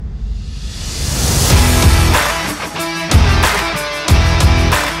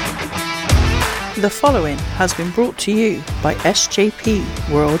The following has been brought to you by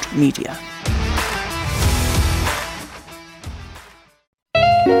SJP World Media.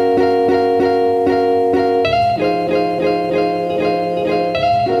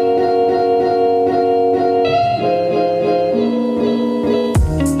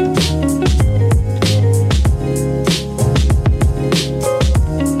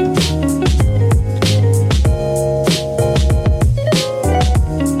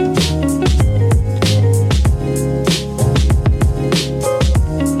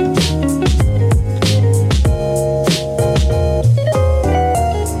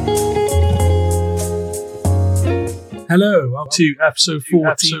 Hello, welcome to episode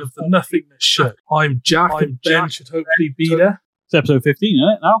 14 of the NothingNess show. I'm Jack, and Ben should hopefully be there. It's episode 15, isn't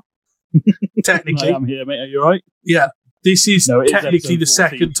it, now? Technically. I'm here, mate. Are you alright? Yeah, this is technically the 14.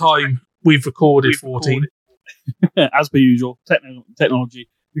 second time we've recorded 14. As per usual, technology.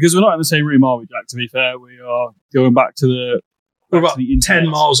 Because we're not in the same room, are we, Jack? To be fair, we are going back to the... We're about 10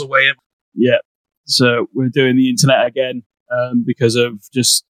 miles away. Yeah, so we're doing the internet again because of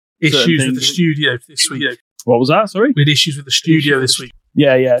just... Issues with the studio this week. What was that? Sorry? We had issues with the studio this week.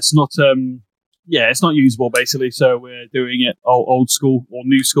 Yeah, it's not... it's not usable, basically, so we're doing it old school or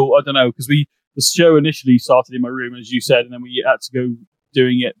new school. I don't know, because the show initially started in my room, as you said, and then we had to go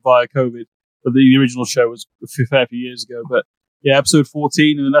doing it via COVID. But the original show was a fair few years ago. But yeah, episode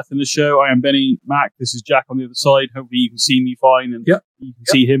 14 of the NothingNess show. I am Benny Mac. This is Jack on the other side. Hopefully you can see me fine and you can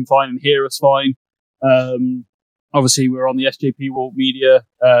see him fine and hear us fine. Obviously, we're on the SJP World Media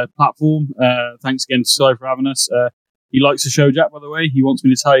platform. Thanks again to Sky for having us. He likes the show, Jack, by the way. He wants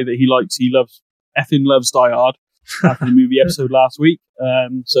me to tell you that he loves Die Hard after the movie episode last week.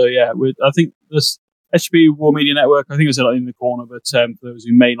 So yeah, I think this SJP World Media Network, I think I said it in the corner, but for those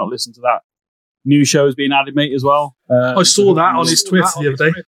who may not listen to that, new shows being added, mate, as well. I saw that on his Twitter the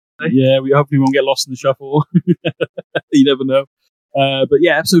other day. Yeah, we hopefully won't get lost in the shuffle. You never know. But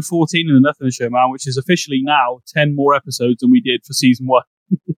yeah, episode 14 of the NothingNess show, man, which is officially now 10 more episodes than we did for season 1.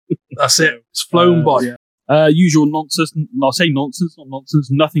 That's it. It's flown by. Yeah. Usual nonsense. Not nonsense.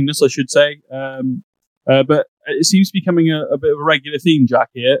 Nothingness, I should say. But it seems to be becoming a bit of a regular theme, Jack,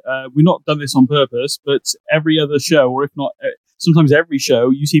 here. We've not done this on purpose, but every other show, or if not, sometimes every show,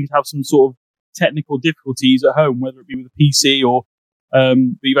 you seem to have some sort of technical difficulties at home, whether it be with a PC or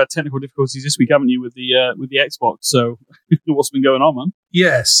but you've had technical difficulties this week, haven't you, with the Xbox? So what's been going on, man?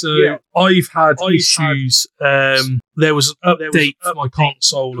 Yeah, I've had issues. There was an update for my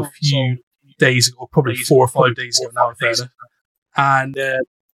console a few days ago, probably 4 or 5 days ago now, and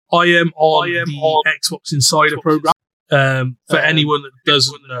I am on the Xbox Insider program. For anyone that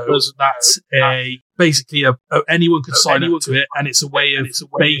doesn't know, that's basically anyone can sign up to it, and it's a way of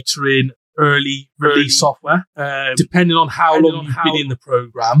betaing early release software. Depending on how long you've been in the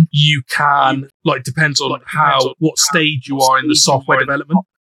program, you can, depends on what stage you are in the software development.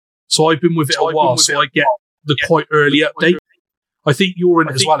 So I've been with it a while, so I get the quite early update. I think you're in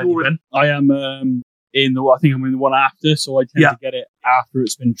it as well, Ben. I am I'm in the one after, so I tend to get it after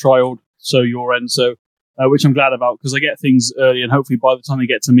it's been trialed. So you're in, so which I'm glad about, because I get things early, and hopefully by the time they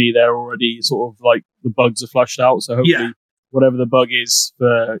get to me, they're already sort of like the bugs are flushed out. So hopefully whatever the bug is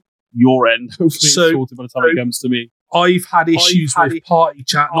for your end, hopefully it's sorted by the time it comes to me. I've had issues with Party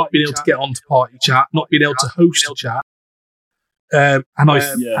Chat, not being able to get onto Party Chat, not being able to host a chat. And I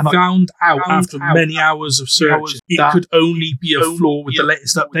found out after many hours of search it could only be a flaw with the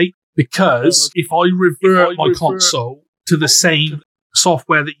latest update, because if I revert my console to the same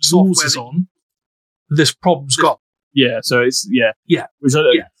software that yours is on, this problem's got. Yeah, so it's Which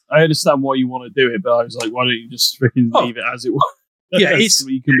I understand why you want to do it, but I was like, why don't you just freaking leave it as it was? Yeah, so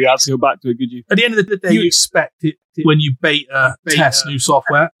you can be able to go back to it, could you? At the end of the day, you expect it when you beta test new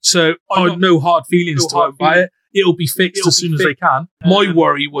software. So I have no hard feelings about it. It'll be fixed as soon as they can. My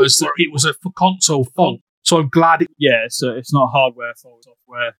worry was that it was a console fault. So I'm glad so it's not hardware fault,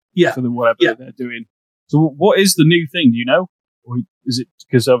 software for the whatever they're doing. So what is the new thing? Do you know? Or is it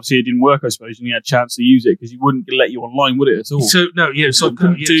because obviously it didn't work, I suppose, and you had a chance to use it, because you wouldn't let you online, would it, at all? So I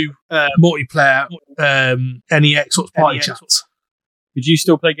couldn't do multiplayer, any Xbox Party chats. Could you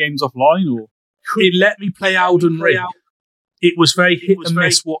still play games offline, or it let me play Elden Ring? It was very hit and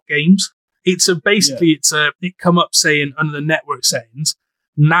miss what games. It come up saying under the network settings,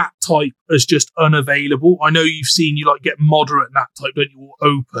 NAT type is just unavailable. I know you've seen you get moderate NAT type, don't you, or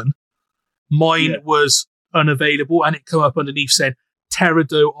open. Mine was unavailable, and it come up underneath saying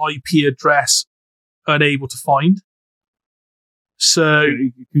Teredo IP address unable to find. So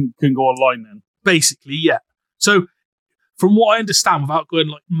you couldn't go online then. Basically, yeah. So from what I understand, without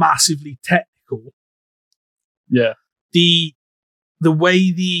going massively technical, the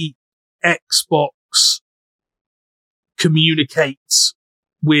way the Xbox communicates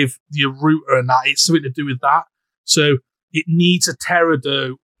with the router and that. It's something to do with that. So it needs a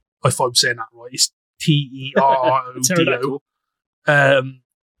pterodo, if I'm saying that right, it's TERRODO,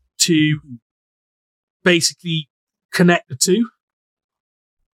 to basically connect the two.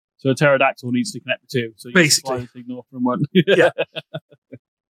 So a pterodactyl needs to connect the two. So you basically can fly a signal from one. Yeah.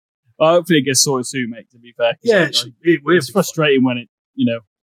 Well, hopefully it gets sorted soon, mate, to be fair. Yeah, it's frustrating when it,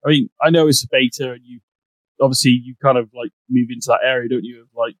 I mean, I know it's a beta and you kind of like move into that area, don't you? Of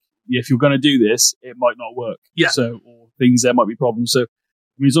like, if you're going to do this, it might not work. Yeah. So, or things, there might be problems. So, I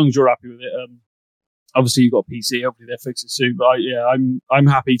mean, as long as you're happy with it, obviously you've got a PC, hopefully they'll fix it soon. But I'm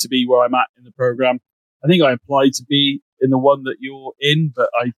happy to be where I'm at in the program. I think I applied to be in the one that you're in, but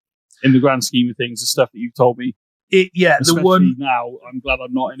in the grand scheme of things, the stuff that you've told me, the one now, I'm glad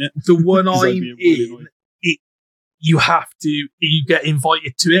I'm not in it. The one I'm in, you get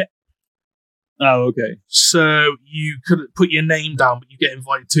invited to it. Oh, okay. So you could put your name down, but you get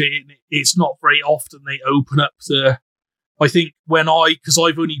invited to it. And it's not very often they open up I think because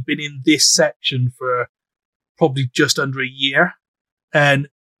I've only been in this section for probably just under a year, and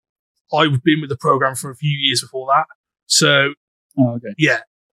I've been with the program for a few years before that. So, okay. Yeah.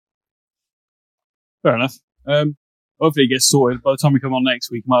 Fair enough. Hopefully it gets sorted. By the time we come on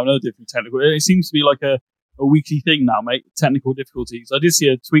next week, we might have another different technical. It seems to be like a weekly thing now, mate. Technical difficulties. I did see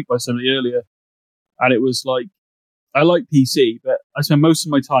a tweet by somebody earlier, and it was like, I like PC, but I spend most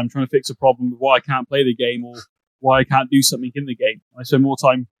of my time trying to fix a problem with why I can't play the game or why I can't do something in the game. I spend more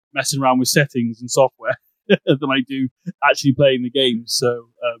time messing around with settings and software than I do actually playing the game. So,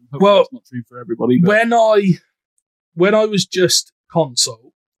 hopefully that's not true for everybody. But when I was just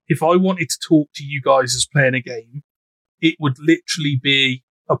console, if I wanted to talk to you guys as playing a game, it would literally be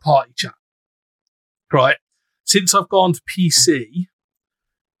a party chat, right? Since I've gone to PC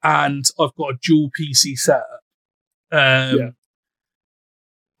and I've got a dual PC setup,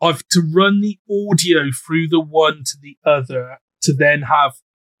 I've to run the audio through the one to the other to then have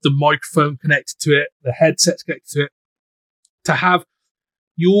the microphone connected to it, the headset connected to it, to have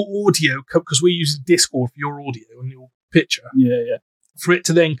your audio, because we're using Discord for your audio and your picture. Yeah. For it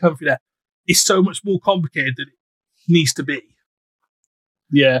to then come through there, it's so much more complicated than it needs to be.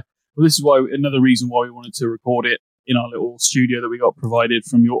 Yeah. Well, this is another reason why we wanted to record it in our little studio that we got provided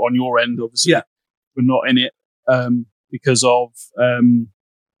on your end. Obviously, we're not in it because of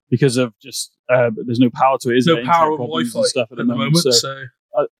just there's no power to it. Is no power or Wi-Fi stuff at the moment. So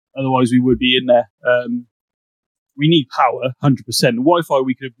otherwise, we would be in there. We need power, 100%. Wi-Fi,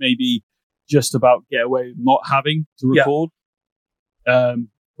 we could maybe just about get away with not having to record.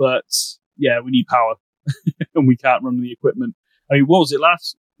 But yeah, we need power, and we can't run the equipment. I mean, what was it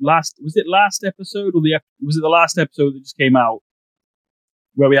last? Was it last episode or was it the last episode that just came out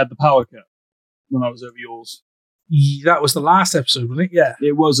where we had the power cut when I was over yours? That was the last episode, wasn't it? Yeah,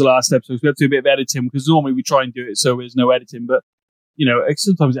 it was the last episode. We had to do a bit of editing because normally we try and do it so there's no editing, but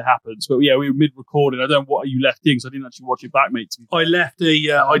sometimes it happens. But yeah, we were mid-recording. I don't know what you left in because I didn't actually watch it back, mate. I left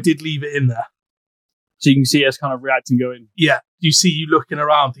I did leave it in there. So you can see us kind of reacting, going, yeah. You see you looking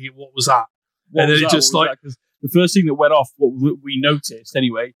around, thinking, what was that? Because the first thing that went off, what we noticed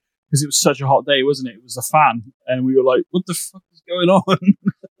anyway, because it was such a hot day, wasn't it? It was a fan, and we were like, "What the fuck is going on?"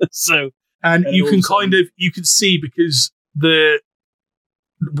 And you can see because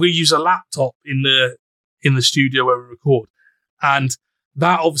we use a laptop in the studio where we record, and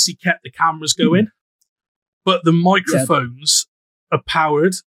that obviously kept the cameras going, but the microphones are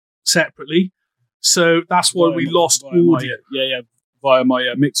powered separately. So that's why we lost audio. Via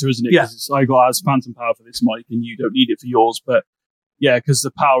my mixer, isn't it? Yeah. I got as phantom power for this mic, and you don't need it for yours. But yeah, because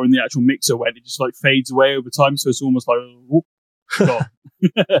the power in the actual mixer it just like fades away over time, so it's almost like whoop, gone.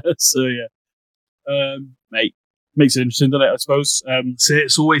 So yeah, mate, makes it interesting, doesn't it? I suppose. So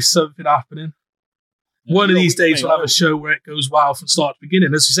it's always something happening. One of these days we'll have a show where it goes wild from start to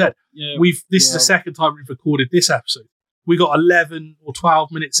beginning. As you said, this is the second time we've recorded this episode. We got 11 or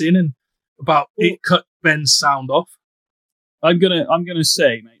 12 minutes in, and it cut Ben's sound off. I'm gonna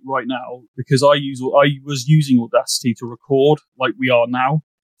say, mate, right now, because I was using Audacity to record like we are now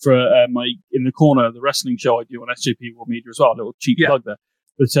for my in the corner the wrestling show I do on SJP World Media as well. A little cheap plug there.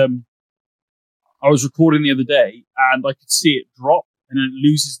 But I was recording the other day and I could see it drop and then it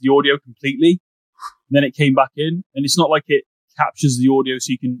loses the audio completely. And then it came back in, and it's not like it captures the audio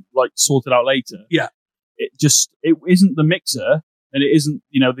so you can like sort it out later. Yeah, it isn't the mixer and it isn't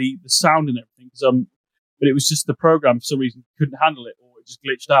the sound and everything. But it was just the program for some reason couldn't handle it, or it just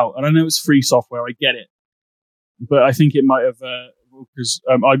glitched out. And I know it's free software, I get it, but I think it might have because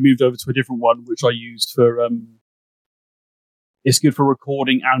I moved over to a different one which I used for It's good for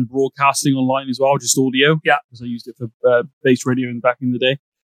recording and broadcasting online as well, just audio. Yeah, because I used it for bass radio back in the day.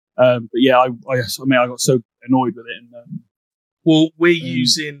 But yeah, I got so annoyed with it. And well, we're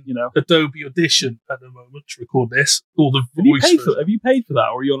using Adobe Audition at the moment to record this. All the voice. Have you paid for that,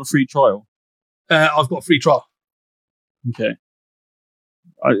 or are you on a free trial? I've got a free trial. Okay.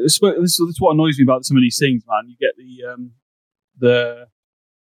 This is what annoys me about some of these things, man. You get the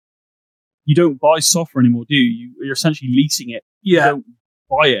you don't buy software anymore, do you? You're essentially leasing it. Yeah. You don't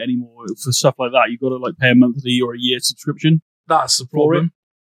buy it anymore for stuff like that. You've got to like pay a monthly or a year subscription. That's the problem.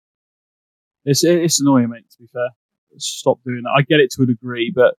 It's annoying, mate, to be fair. Stop doing that. I get it to a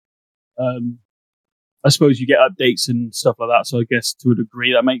degree, but I suppose you get updates and stuff like that, so I guess to a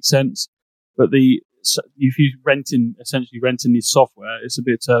degree that makes sense. But if you're essentially renting the software, it's a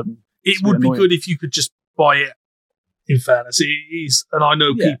bit it would be good if you could just buy it. In fairness, it is, and I know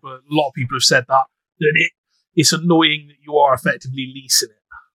a lot of people have said that it's annoying that you are effectively leasing it.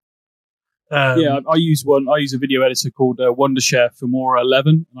 I use a video editor called Wondershare Filmora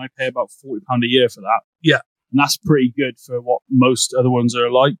 11, and I pay about £40 a year for that. Yeah, and that's pretty good for what most other ones are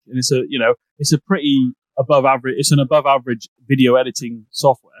like. And it's a pretty above average. It's an above average video editing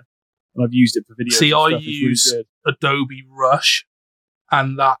software, and I've used it for videos. See, I use Adobe Rush,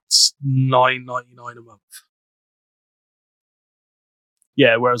 and that's $9.99 a month.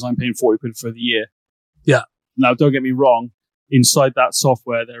 Yeah, whereas I'm paying £40 for the year. Yeah. Now, don't get me wrong. Inside that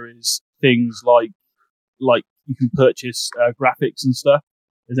software, there is things like you can purchase graphics and stuff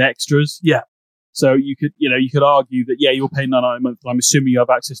as extras. Yeah. So you could argue that you're paying $9.99 a month, but I'm assuming you have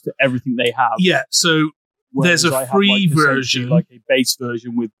access to everything they have. Yeah. So there's a free version, like a base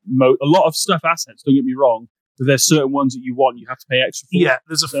version with a lot of stuff assets. Don't get me wrong, but there's certain ones that you have to pay extra for. Yeah.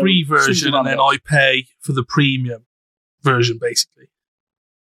 There's a free version, and then I pay for the premium version, basically.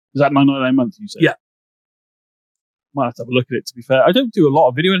 Is that $9.99 a month, you say? Yeah. Might have to have a look at it, to be fair. I don't do a lot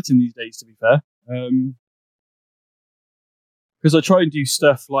of video editing these days, to be fair. Because I try and do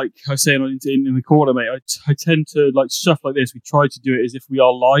stuff like I say in the corner, mate. I tend to, like stuff like this, we try to do it as if we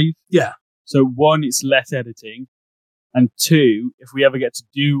are live. Yeah. So one, it's less editing. And two, if we ever get to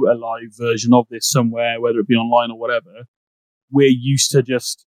do a live version of this somewhere, whether it be online or whatever, we're used to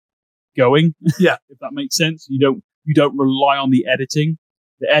just going. Yeah. If that makes sense. You don't rely on the editing.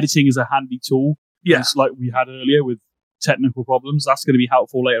 The editing is a handy tool. Yeah. It's like we had earlier with technical problems. That's going to be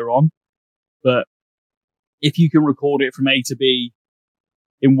helpful later on. But if you can record it from A to B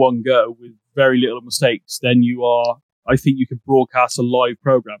in one go with very little mistakes, then I think you can broadcast a live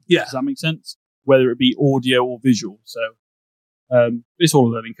program. Yeah. Does that make sense? Whether it be audio or visual. So it's all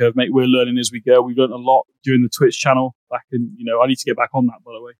a learning curve, mate. We're learning as we go. We've learned a lot during the Twitch channel back in, I need to get back on that,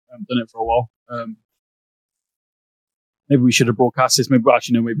 by the way. I haven't done it for a while. Maybe we should have broadcast this. Maybe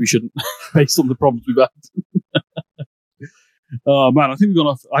we shouldn't, based on the problems we've had. Oh man, I think we've gone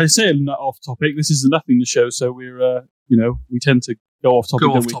off. I say off topic. This is the NothingNess show, so we're we tend to go off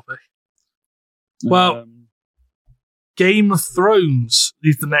topic. Well, Game of Thrones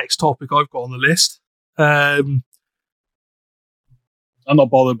is the next topic I've got on the list. I'm not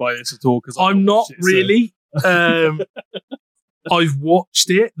bothered by this at all because I'm not really. I've watched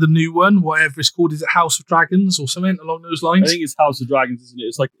it, the new one, whatever it's called. Is it House of Dragons or something along those lines? I think it's House of Dragons, isn't it?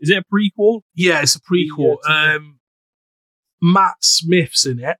 It's like, is it a prequel? Yeah, it's a prequel. Yeah, Matt Smith's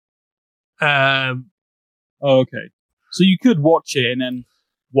in it. Okay. So you could watch it and then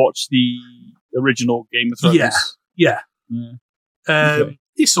watch the original Game of Thrones. Yeah. Okay.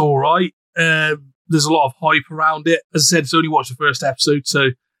 It's all right. There's a lot of hype around it. As I said, it's only watched the first episode,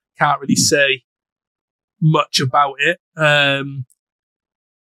 so can't really say much about it.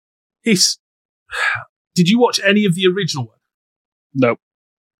 Did you watch any of the original one? No.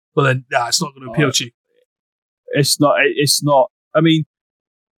 Well then, it's not going to appeal to you. It's not. I mean,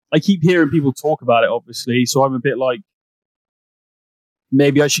 I keep hearing people talk about it, obviously, so I'm a bit like,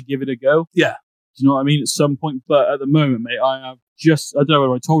 maybe I should give it a go. Yeah. Do you know what I mean? At some point, but at the moment, mate, I don't know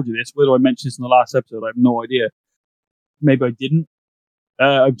whether I told you this, whether I mentioned this in the last episode, I have no idea. Maybe I didn't.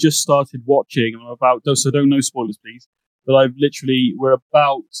 I've just started watching. So don't know spoilers, please. But we're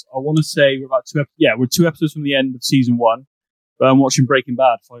about 2 episodes from the end of season 1. But I'm watching Breaking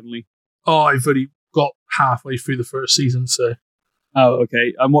Bad finally. Oh, I've already got halfway through the first season, so. Oh,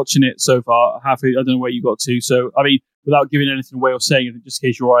 okay. I'm watching it so far. Halfway. I don't know where you got to. So, I mean, without giving anything away or saying anything, just in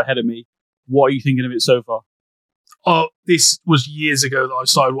case you're right ahead of me, what are you thinking of it so far? Oh, this was years ago that I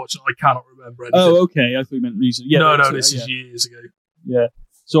started watching. I cannot remember anything. Oh, okay. I thought you meant recently. Yeah, this is years ago. Yeah.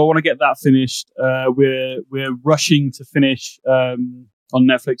 So I want to get that finished. We're rushing to finish on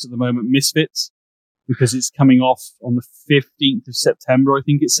Netflix at the moment, Misfits, because it's coming off on the 15th of September, I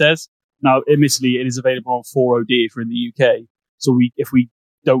think it says. Now, admittedly, it is available on 4OD if you're in the UK. So if we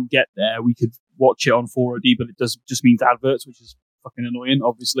don't get there, we could watch it on 4OD, but it does just means adverts, which is fucking annoying,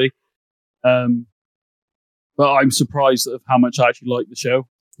 obviously. But I'm surprised of how much I actually like the show.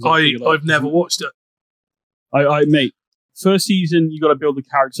 I've never watched it. Mate, first season, you got to build the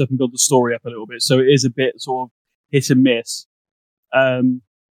characters up and build the story up a little bit. So it is a bit sort of hit and miss.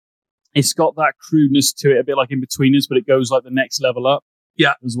 It's got that crudeness to it, a bit like In-Betweeners, but it goes like the next level up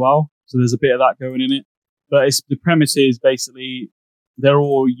as well. So there's a bit of that going in it. But the premise is basically they're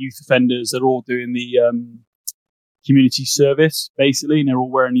all youth offenders. They're all doing the community service, basically, and they're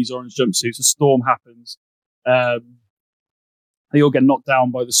all wearing these orange jumpsuits. A storm happens. They all get knocked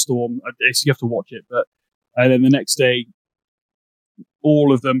down by the storm. So you have to watch it. And then the next day,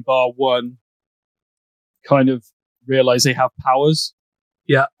 all of them, bar one, kind of realize they have powers.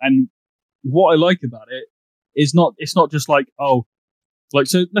 Yeah. And what I like about it is it's not just like,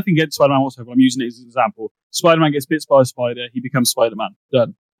 so nothing against Spider-Man whatsoever. I'm using it as an example. Spider-Man gets bit by a spider, he becomes Spider-Man.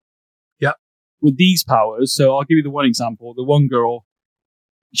 Done. Yeah. With these powers, so I'll give you the one example. The one girl,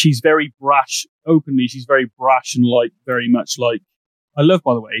 she's very brash, openly, she's very brash and like very much like, I love,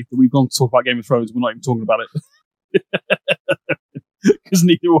 by the way, that we've gone to talk about Game of Thrones, we're not even talking about it. Because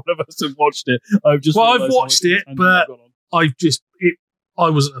neither one of us have watched it. I've watched it, but I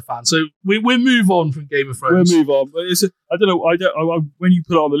wasn't a fan. So we'll move on from Game of Thrones. We'll move on. But I don't know. When you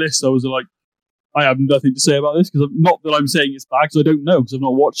put it on the list, I was like, I have nothing to say about this because not that I'm saying it's bad, because I don't know because I've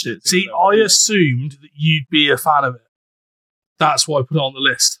not watched it. See, I assumed that you'd be a fan of it. That's why I put it on the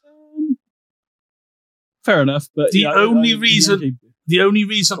list. Fair enough, but the only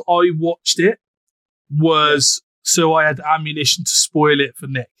reason I watched it was so I had ammunition to spoil it for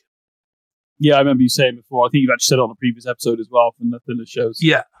Nick. Yeah, I remember you saying before. I think you've actually said it on the previous episode as well from the shows.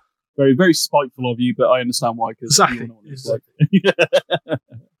 Yeah. Very, very spiteful of you, but I understand why. Exactly.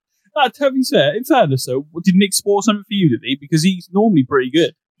 To be fair, in fairness though, did Nick spoil something for you, did he? Because he's normally pretty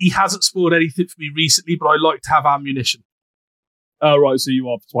good. He hasn't spoiled anything for me recently, but I like to have ammunition. Oh, right, so you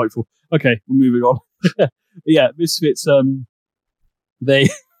are spiteful. Okay, we're moving on. Yeah, Misfits, you're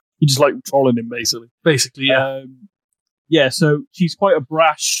just like trolling him, basically. Basically, yeah. Yeah, so she's quite a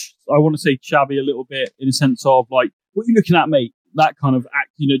brash, I want to say chabby a little bit, in a sense of like, what are you looking at, mate? That kind of act,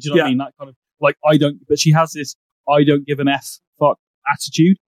 do you know what I mean? That kind of, like, but she has this, I don't give an F fuck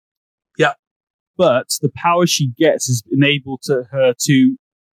attitude. Yeah. But the power she gets is enabled to her to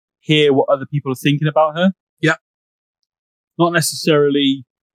hear what other people are thinking about her. Yeah. Not necessarily,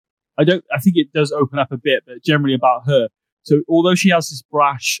 I think it does open up a bit, but generally about her. So although she has this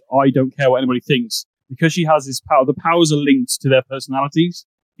brash, I don't care what anybody thinks, because she has this power, the powers are linked to their personalities.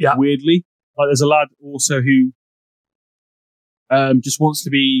 Yeah. Weirdly. Like there's a lad also who just wants to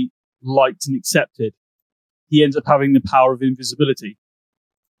be liked and accepted. He ends up having the power of invisibility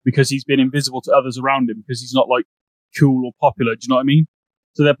because he's been invisible to others around him because he's not like cool or popular. Do you know what I mean?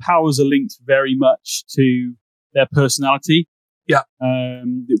 So their powers are linked very much to their personality. Yeah.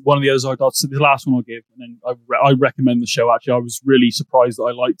 One of the others the last one I'll give, and then I recommend the show. Actually, I was really surprised that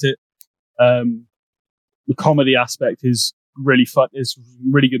I liked it. The comedy aspect is really fun. There's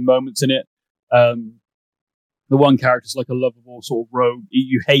really good moments in it. The one character's like a lovable sort of rogue.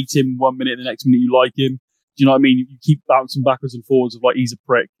 You hate him 1 minute, the next minute you like him. Do you know what I mean? You keep bouncing backwards and forwards of like, he's a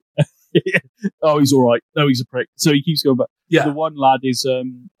prick. Oh, he's all right. No, he's a prick. So he keeps going back. Yeah. The one lad is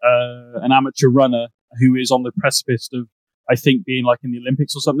an amateur runner who is on the precipice of, I think, being like in the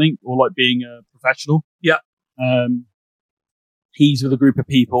Olympics or something, or like being a professional. Yeah. He's with a group of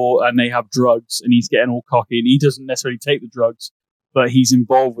people and they have drugs and he's getting all cocky and he doesn't necessarily take the drugs, but he's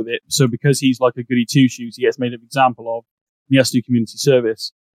involved with it. So because he's like a goody two-shoes, he gets made an example of, and he has to do community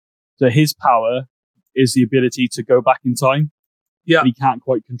service. So his power is the ability to go back in time. Yeah. And he can't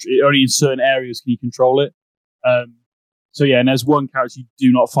quite control it. Only in certain areas can he control it. So yeah, and there's one character you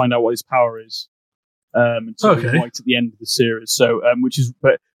do not find out what his power is. Until right at the end of the series. So,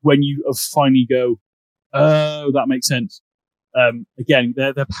 but when you finally go, oh, that makes sense. Again,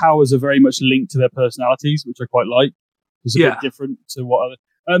 their powers are very much linked to their personalities, which I quite like. It's a bit different to what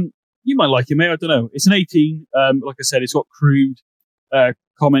other. You might like it, mate. I don't know. It's an 18. Like I said, it's got crude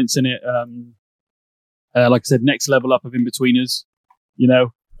comments in it. Like I said, next level up of In-Betweeners. You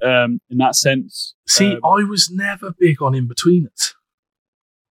know, in that sense. See, I was never big on In-Betweeners.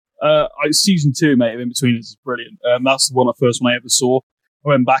 Season 2, mate, of In-Betweeners is brilliant. That's the first one I ever saw. I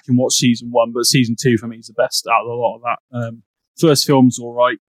went back and watched season 1, but season 2 for me is the best out of a lot of that. First film's all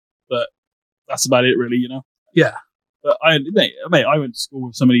right, but that's about it, really. You know. Yeah. But I went to school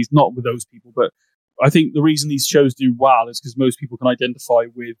with some of these, not with those people, but I think the reason these shows do well is because most people can identify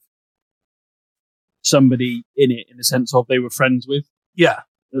with somebody in it in the sense of they were friends with. Yeah.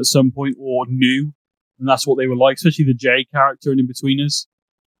 At some point or knew. and that's what they were like, especially the Jay character and In-Betweeners.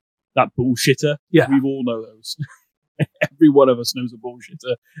 That bullshitter. Yeah. We all know those. Every one of us knows a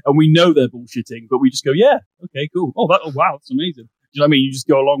bullshitter, and we know they're bullshitting, but we just go, yeah, okay, cool. Oh, wow, that's amazing. Do you know what I mean? You just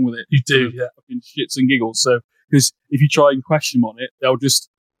go along with it. You do, yeah. Fucking shits and giggles. So, because if you try and question them on it, they'll just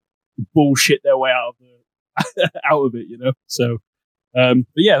bullshit their way out of it, you know? So, but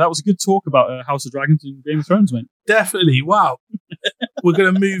yeah, that was a good talk about House of Dragons and Game of Thrones, mate. Definitely. Wow. We're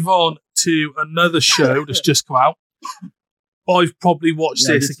going to move on to another show that's just come out. I've probably watched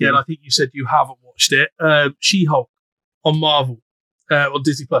this again. I think you said you haven't watched it. She-Hulk on Marvel. On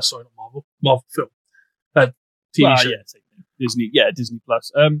Disney Plus, sorry, not Marvel. Marvel film. TV show. Yeah, Disney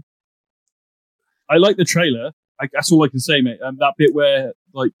Plus. I like the trailer. That's all I can say, mate. That bit where,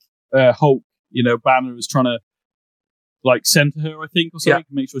 like, Hulk, you know, Banner is trying to, like, center her, I think, or something,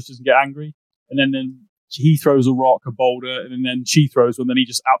 to make sure she doesn't get angry. And then he throws a rock, a boulder, and then she throws one, then he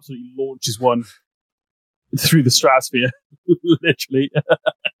just absolutely launches one through the stratosphere, literally.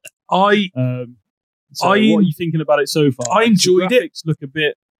 What are you thinking about it so far? I enjoyed it. Look a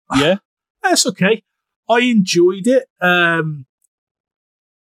bit, yeah. That's okay. I enjoyed it.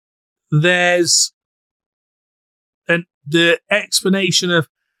 There's the explanation of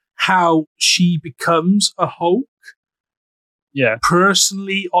how she becomes a Hulk. Yeah.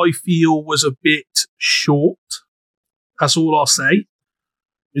 Personally, I feel was a bit short. That's all I'll say.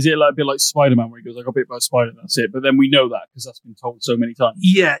 Is it like a bit like Spider-Man where he goes, I got bit by a spider, that's it? But then we know that because that's been told so many times.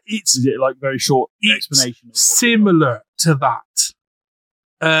 Yeah, is it like very short explanation? Similar to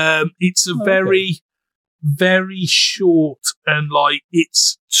that. It's a very, very short and like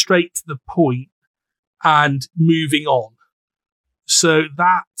it's straight to the point and moving on. So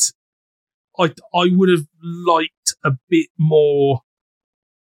that I would have liked a bit more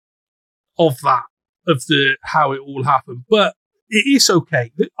of that, of the how it all happened, but it is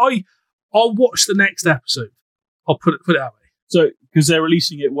okay. I'll watch the next episode. I'll put it that way. So because they're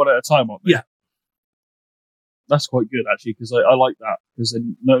releasing it one at a time, aren't they? Yeah, that's quite good actually because I like that because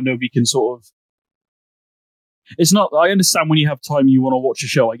then nobody can sort of. It's not. I understand when you have time you want to watch a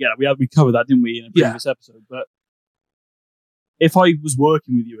show. I get it. We covered that, didn't we, in a previous episode? But if I was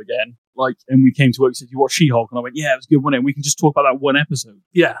working with you again, like, and we came to work, you said you watched She-Hulk, and I went, yeah, it was good, wasn't it? And we can just talk about that one episode.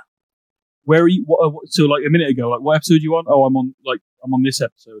 Yeah. Where are you? So, like a minute ago, like, what episode are you on? Oh, I'm on this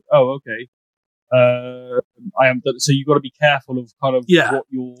episode. Oh, okay. I am. So you got to be careful of kind of what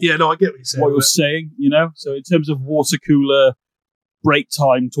you're. Yeah, no, I get what you're saying. What you're saying, you know. So in terms of water cooler break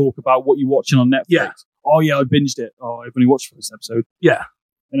time, talk about what you're watching on Netflix. Yeah. Oh yeah, I binged it. Oh, I've only watched this episode. Yeah.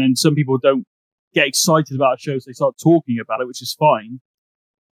 And then some people don't get excited about a show, so they start talking about it, which is fine.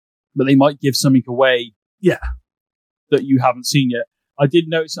 But they might give something away. Yeah. That you haven't seen yet. I did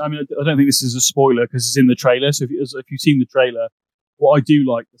notice. I mean, I don't think this is a spoiler because it's in the trailer. So if you've seen the trailer, what I do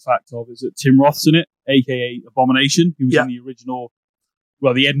like the fact of is that Tim Roth's in it, aka Abomination. He was in the original,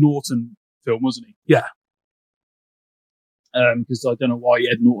 well, the Ed Norton film, wasn't he? Yeah. Because I don't know why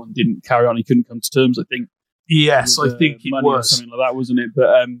Ed Norton didn't carry on. He couldn't come to terms, I think. Yes, I think it was. Or something like that, wasn't it?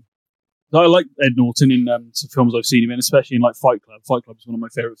 But I like Ed Norton in some films I've seen him in, especially in like Fight Club. Fight Club is one of my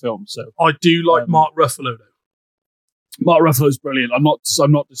favourite films. So I do like Mark Ruffalo, though. Mark Ruffalo's brilliant. I'm not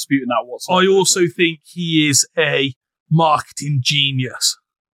disputing that whatsoever. I also think he is a marketing genius.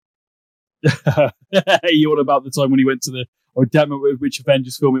 You on about the time when he went to I don't remember which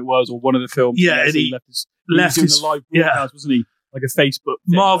Avengers film it was, or one of the films. Yeah, and he left his the live broadcast, wasn't he? Like a Facebook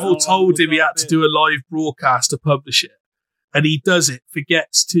thing. Marvel told him he had to do a live broadcast to publish it. And he does it,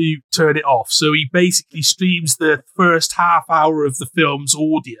 forgets to turn it off. So he basically streams the first half hour of the film's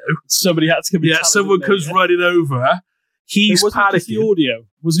audio. Somebody had to come in. Yeah, someone comes running over. He's panicking. Just the audio.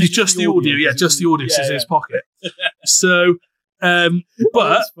 Wasn't it just the audio? Yeah, just the audio. It's in his pocket. So,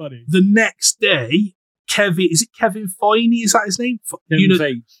 but the next day, is it Kevin Feige? Is that his name? Kevin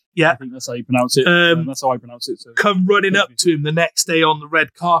Feige. Yeah. I think that's how you pronounce it. That's how I pronounce it. So. Come running up to him the next day on the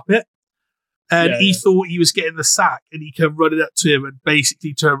red carpet. And he thought he was getting the sack, and he came running up to him and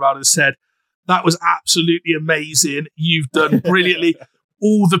basically turned around and said, "That was absolutely amazing. You've done brilliantly."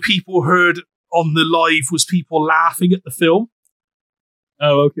 All the people heard on the live was people laughing at the film.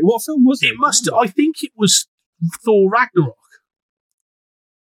 Oh, okay. What film was it? I think it was Thor Ragnarok.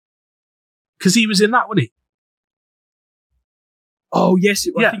 Because he was in that, wasn't he? Oh, yes.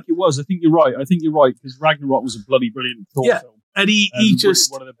 I think it was. I think you're right. Because Ragnarok was a bloody brilliant Thor film. And he just...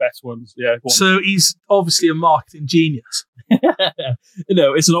 one of the best ones. Yeah. So he's obviously a marketing genius.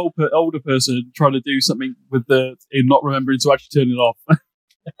 It's an older person trying to do something with in not remembering to actually turn it off.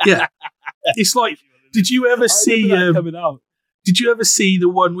 Yeah. It's like, did you ever see the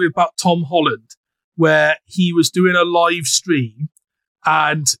one about Tom Holland where he was doing a live stream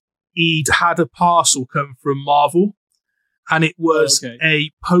and he'd had a parcel come from Marvel, and it was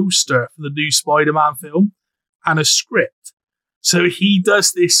a poster for the new Spider-Man film and a script. So he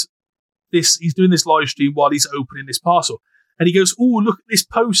does this. He's doing this live stream while he's opening this parcel, and he goes, "Oh, look at this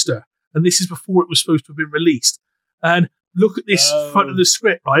poster!" And this is before it was supposed to have been released. And look at this front of the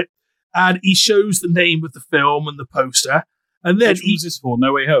script, right? And he shows the name of the film and the poster. And then which one was this for?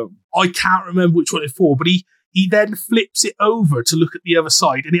 No Way Home? I can't remember which one it's for, but he then flips it over to look at the other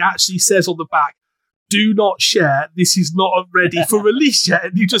side, and it actually says on the back, "Do not share. This is not ready for release yet."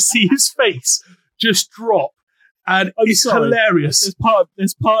 And you just see his face just drop. And it's hilarious.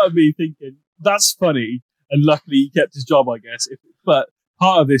 There's part of me thinking, that's funny, and luckily he kept his job, I guess. But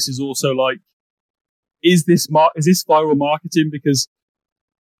part of this is also like, is this viral marketing? Because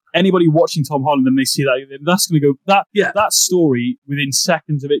anybody watching Tom Holland and they see that's going to go, that story within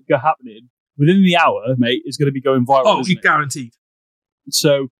seconds of it happening, within the hour, mate, is going to be going viral. Oh, you're guaranteed.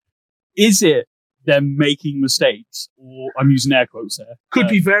 So is it them making mistakes, or I'm using air quotes there? Could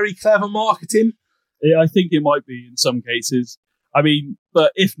be very clever marketing. I think it might be in some cases. I mean,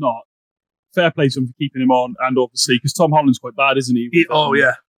 but if not, fair play to him for keeping him on, and obviously, because Tom Holland's quite bad, isn't he?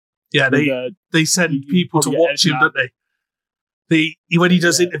 Yeah, they send people to watch him, don't they? When he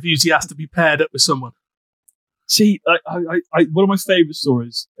does interviews, he has to be paired up with someone. See, I one of my favourite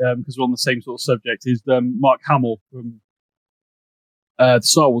stories, because we're on the same sort of subject, is Mark Hamill from the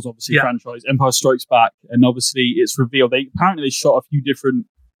Star Wars, obviously, franchise, Empire Strikes Back, and obviously it's revealed they shot a few different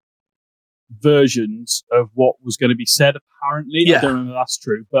versions of what was going to be said. Apparently, I don't know if that's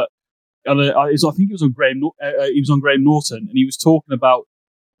true, but I think it was on Graham. He was on Graham Norton, and he was talking about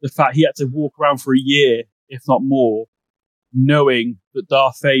the fact he had to walk around for a year, if not more, knowing that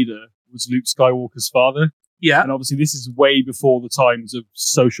Darth Vader was Luke Skywalker's father. Yeah, and obviously this is way before the times of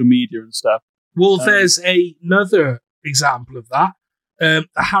social media and stuff. Well, there's another example of that. The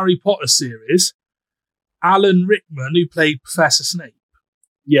Harry Potter series. Alan Rickman, who played Professor Snape.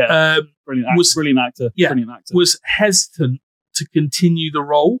 Yeah, brilliant actor. Yeah, brilliant actor. Was hesitant to continue the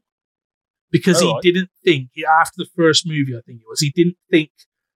role because he didn't think, after the first movie, I think it was, he didn't think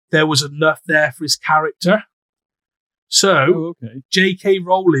there was enough there for his character. So J.K.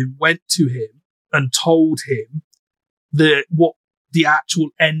 Rowling went to him and told him what the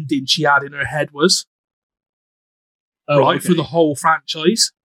actual ending she had in her head was. For the whole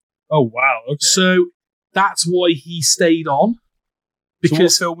franchise. Oh, wow. Okay. So that's why he stayed on.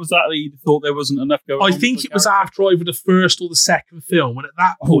 Because so what film was that you thought there wasn't enough going on? I think it was after either the first or the second film, and at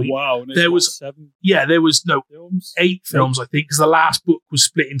that point, there was 7. Yeah, there was films? 8 films, I think, because the last book was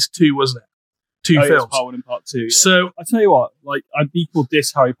split into 2, wasn't it? 2 films. Yes, part 1 and part 2. Yeah. So I tell you what, like people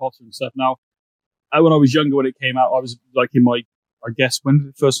diss Harry Potter and stuff. Now, when I was younger, when it came out, I was like in my, I guess, when did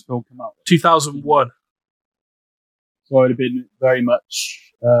the first film come out? 2001. So I'd have been very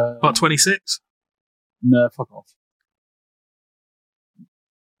much about 26. No, fuck off.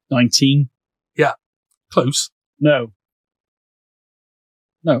 19. Yeah, close. No,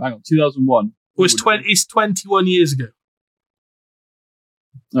 hang on. 2001. Well, it's 21 years ago.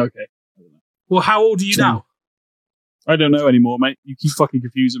 Okay. I don't know. Well, how old are you now? I don't know anymore, mate. You keep fucking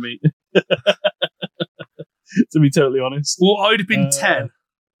confusing me. To be totally honest. Well, I'd have been 10.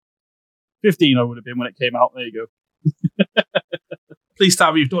 15 I would have been when it came out. There you go. Please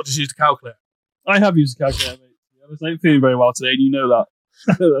tell me you've not just used a calculator. I have used a calculator, mate. I was not feeling very well today, and you know that.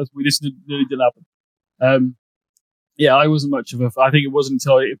 We just really didn't happen. I wasn't much of a. I think it wasn't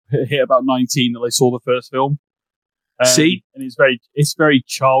until I hit about 19 that I saw the first film. See, and it's very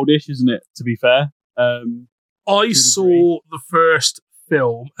childish, isn't it? To be fair, I saw the first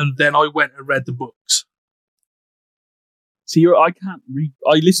film and then I went and read the books. See, I can't read.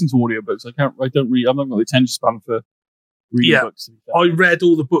 I listen to audiobooks. I don't read. I'm not got the attention span for reading books. I read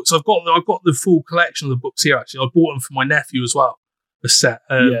all the books. I've got the full collection of the books here. Actually, I bought them for my nephew as well. A set,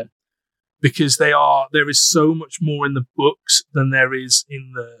 because there is so much more in the books than there is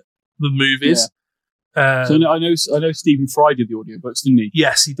in the movies. Yeah. So I know Stephen Fry did the audiobooks, didn't he?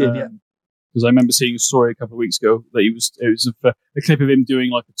 Yes, he did. Because I remember seeing a story a couple of weeks ago that it was a clip of him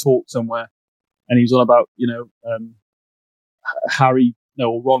doing like a talk somewhere, and he was on about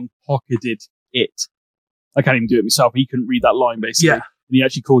Ron pocketed it. I can't even do it myself. He couldn't read that line basically, and he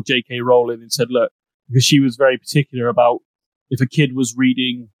actually called J.K. Rowling and said, "Look," because she was very particular about. If a kid was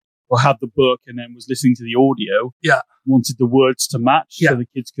reading or had the book and then was listening to the audio, wanted the words to match so the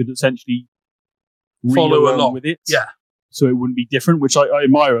kids could essentially follow along with it. Yeah. So it wouldn't be different, which I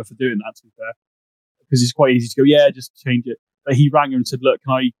admire her for doing that, to be fair. Because it's quite easy to go, just change it. But he rang her and said, "Look,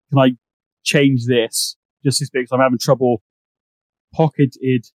 can I change this just this bit because I'm having trouble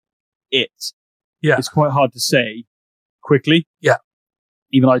pocketed it." Yeah. It's quite hard to say quickly. Yeah.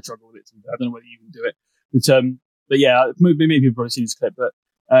 Even I struggle with it. I don't know whether you can do it, but yeah, maybe you've probably seen this clip. But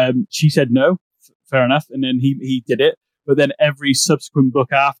she said no, fair enough, and then he did it. But then every subsequent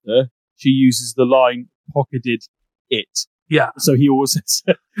book after, she uses the line "pocketed it." Yeah. So he always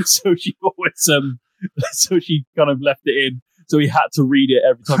so she always so she kind of left it in. So he had to read it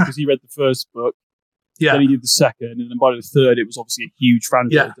every time because he read the first book. Yeah. Then he did the second, and then by the third, it was obviously a huge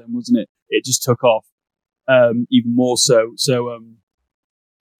franchise. Then, wasn't it? It just took off even more so. So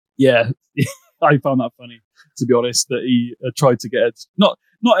yeah, I found that funny, to be honest, that he tried to get it. Not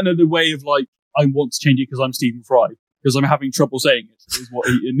in the way of like, I want to change it because I'm Stephen Fry, because I'm having trouble saying it, is what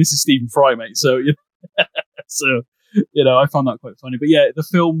and this is Stephen Fry, mate. So, so, I found that quite funny. But yeah, the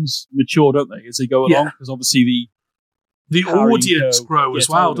films mature, don't they, as they go along? Because obviously the audience grow as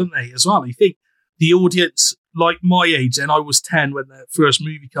well, don't they? As well, you think the audience, like my age, and I was 10 when the first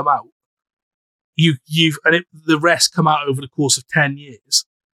movie come out. The rest come out over the course of 10 years.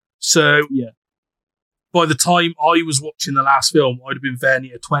 So by the time I was watching the last film, I'd have been very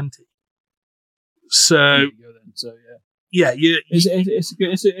near 20. So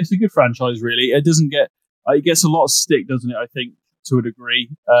it's a good franchise, really. It doesn't get, it gets a lot of stick, doesn't it? I think to a degree,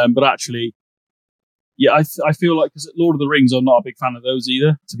 but actually, I feel like, because Lord of the Rings, I'm not a big fan of those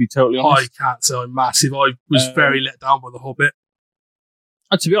either. To be totally honest, I can't say I'm massive. I was very let down by The Hobbit.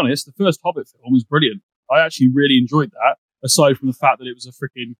 And to be honest, the first Hobbit film was brilliant. I actually really enjoyed that. Aside from the fact that it was a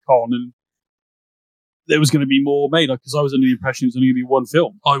freaking con and there was going to be more made, because I was under the impression it was only going to be one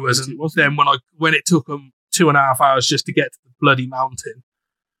film. I wasn't. Then when it took them 2.5 hours just to get to the bloody mountain,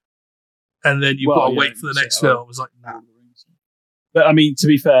 and then you've got to wait for the next film, I was like, nah. But I mean, to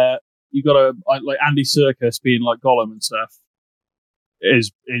be fair, you got to like Andy Serkis being like Gollum and stuff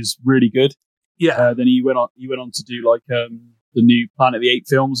is really good. Yeah. Then he went on to do like the new Planet of the Apes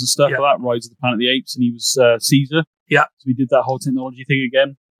films and stuff like that, Rise of the Planet of the Apes, and he was Caesar. Yeah. So we did that whole technology thing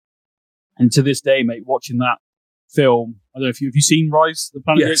again. And to this day, mate, watching that film, I don't know if have you seen Rise of the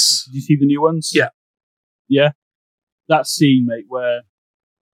Planet of the Apes? Did you see the new ones? Yeah. Yeah. That scene, mate, where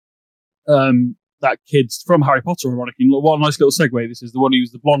that kid's from Harry Potter, ironically. What a nice little segue this is. The one who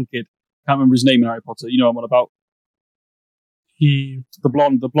was the blonde kid. Can't remember his name in Harry Potter. You know what I'm on about. The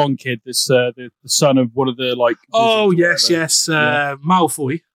blonde kid, this the son of one of the like. Oh yes,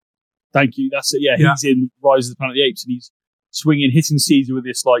 Malfoy. Thank you. That's it. Yeah, he's in Rise of the Planet of the Apes, and he's hitting Caesar with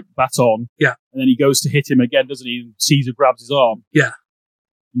this like baton. Yeah, and then he goes to hit him again, doesn't he? And Caesar grabs his arm. Yeah,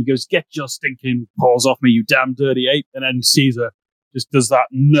 and he goes, "Get your stinking paws off me, you damn dirty ape!" And then Caesar just does that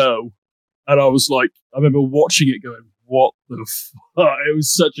no, and I was like, I remember watching it, going, "What the fuck?" It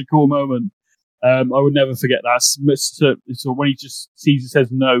was such a cool moment. I would never forget that. So when Caesar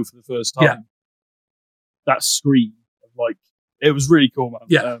says no for the first time, that scream of like, it was really cool, man.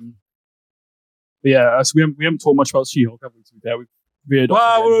 Yeah. So we haven't talked much about She-Hulk, have we? To be fair,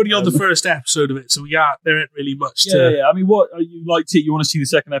 we're already on the first episode of it, so there ain't really much to. Yeah. I mean, what you liked it? You want to see the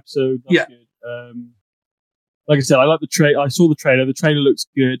second episode? That's good. Like I said, I like the trailer. I saw the trailer. The trailer looks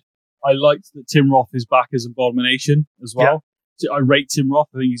good. I liked that Tim Roth is back as Abomination as well. Yeah. I rate Tim Roth.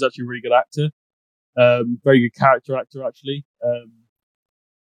 I think he's actually a really good actor. Very good character actor, actually.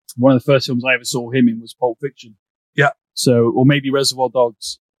 One of the first films I ever saw him in was Pulp Fiction. Yeah. So, or maybe Reservoir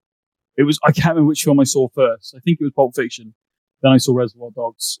Dogs. I can't remember which film I saw first. I think it was Pulp Fiction. Then I saw Reservoir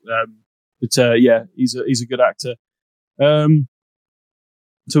Dogs. He's a good actor.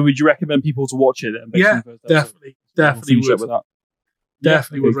 So would you recommend people to watch it then? Yeah, definitely would. With that.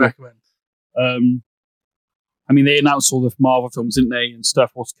 Definitely would recommend. I mean, they announced all the Marvel films, didn't they, and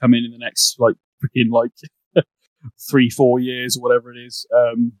stuff, what's coming in the next, like, freaking, like, 3-4 years or whatever it is,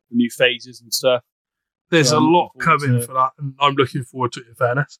 the new phases and stuff. There's a lot coming for that, and I'm looking forward to it, in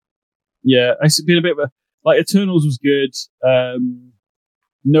fairness. Yeah, it's been a bit of a, like, Eternals was good.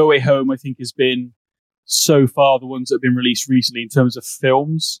 No Way Home, I think, has been, so far, the ones that have been released recently in terms of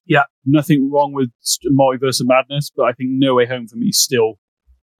films. Yeah. Nothing wrong with Multiverse of Madness, but I think No Way Home, for me, still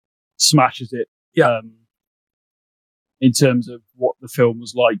smashes it. Yeah. In terms of what the film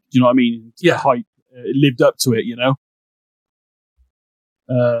was like. Do you know what I mean? Yeah. The hype. It lived up to it, you know?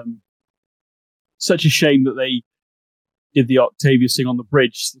 Such a shame that they did the Octavius thing on the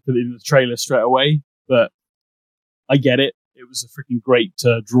bridge in the trailer straight away, but I get it. It was a freaking great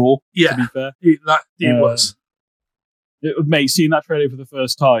draw, to be fair. It was. Mate, seeing that trailer for the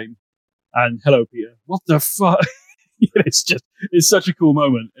first time, and hello, Peter. What the fuck? It's such a cool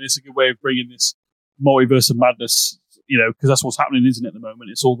moment, and it's a good way of bringing this Multiverse of Madness, you know, because that's what's happening, isn't it, at the moment?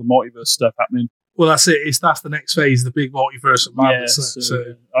 It's all the multiverse stuff happening. Well, that's it. That's the next phase, the big Multiverse of Madness. Yeah,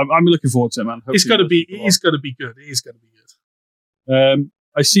 so I'm looking forward to it, man. It is going to be good. It is going to be good.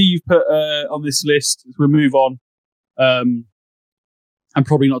 I see you've put on this list, as we move on, and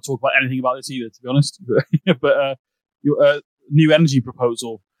probably not talk about anything about this either, to be honest. But your new energy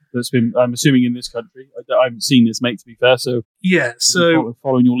proposal that's been, I'm assuming, in this country. I haven't seen this, mate, to be fair. So yeah, so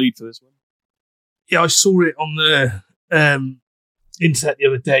following your lead for this one. Yeah, I saw it on the internet the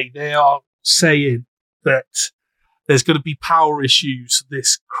other day. They are saying that there's going to be power issues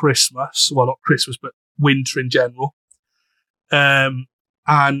this Christmas. Well, not Christmas, but winter in general. And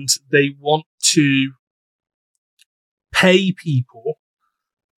they want to pay people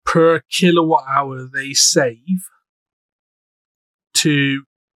per kilowatt hour they save to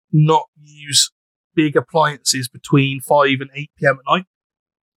not use big appliances between 5 and 8 p.m. at night.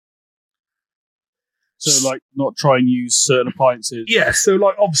 So, like, not try and use certain appliances. Yeah, so,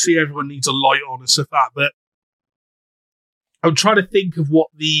 like, obviously everyone needs a light on and stuff like that, but I'm trying to think of what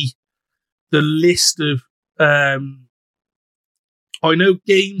the list of... I know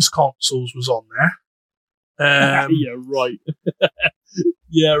games consoles was on there. Yeah, right.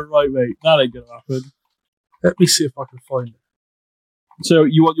 Yeah, right, mate. That ain't going to happen. Let me see if I can find it. So,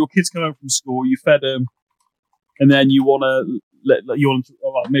 you want your kids come home from school, you fed them, and then you want to...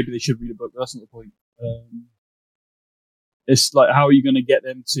 well, maybe they should read a book, but that's not the point. It's like, how are you going to get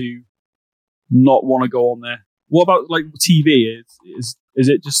them to not want to go on there? What about like TV? Is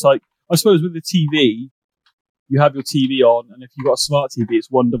it just like, I suppose with the TV, you have your TV on, and if you've got a smart TV,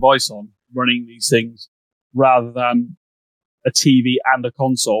 it's one device on running these things rather than a TV and a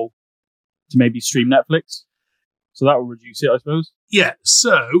console to maybe stream Netflix. So that will reduce it, I suppose. Yeah.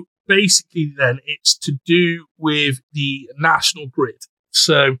 So basically, then it's to do with the national grid.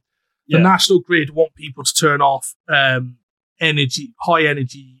 So the national grid want people to turn off high energy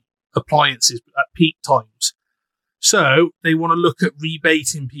appliances at peak times. So they want to look at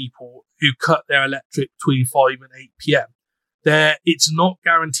rebating people who cut their electric between 5 and 8 p.m. It's not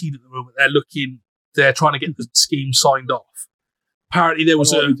guaranteed at the moment. They're trying to get the scheme signed off. Apparently there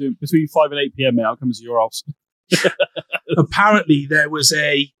was between 5 and 8 p.m. mate, I'll come to your house. Apparently there was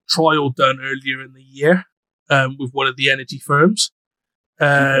a trial done earlier in the year with one of the energy firms.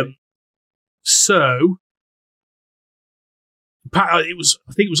 So I think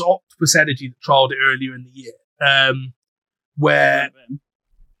it was Octopus Energy that trialed it earlier in the year.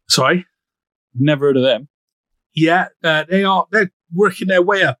 Sorry, never heard of them. Yeah, they're working their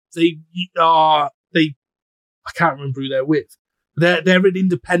way up. I can't remember who they're with. They're an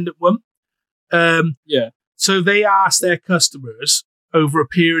independent one. Yeah. So they asked their customers over a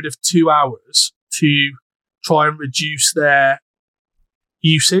period of 2 hours to try and reduce their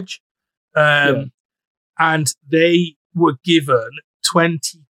usage. And they were given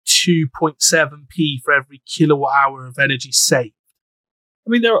 22.7p for every kilowatt hour of energy saved. I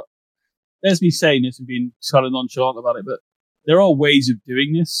mean, there's me saying this and being kind of nonchalant about it, but there are ways of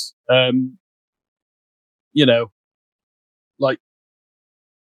doing this. Like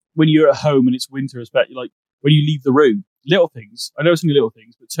when you're at home and it's winter, especially like when you leave the room, little things. I know it's only little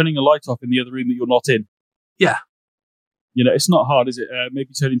things, but turning a light off in the other room that you're not in. Yeah. It's not hard, is it?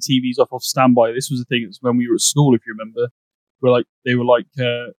 Maybe turning TVs off standby. This was the thing. It's when we were at school, if you remember, they were like,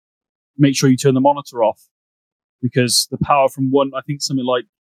 make sure you turn the monitor off because the power from something like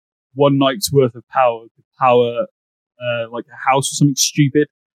one night's worth of power could power like a house or something stupid.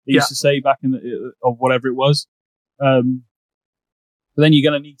 They used to say back in of whatever it was. But then you're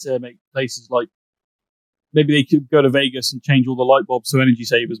going to need to make places like maybe they could go to Vegas and change all the light bulbs to energy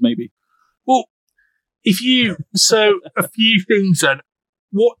savers. Maybe. Well. So a few things then.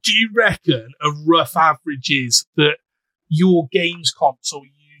 What do you reckon a rough average is that your games console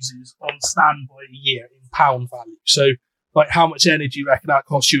uses on standby a year in pound value? So, like, how much energy you reckon that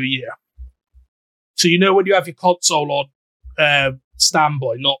costs you a year? So, when you have your console on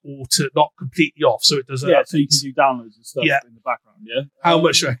standby, not completely off, so it does. Yeah, so you can do downloads and stuff in the background. Yeah. How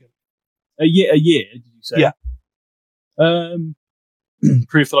much do you reckon? A year? Did you say? Yeah.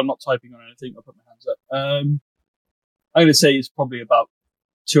 Proof that I'm not typing on anything. I'll put my hands up. I'm going to say it's probably about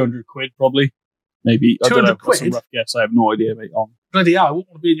 200 quid, probably. Maybe. 200 quid? That's a rough guess. I have no idea, mate. Bloody hell, I wouldn't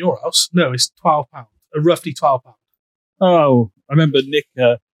want to be in your house. No, it's £12. Roughly £12. Oh, I remember Nick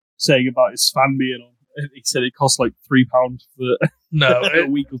saying about his fan being on. He said it cost like £3 for a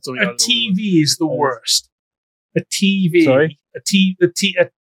week or something. A TV is the worst. A TV. Sorry? A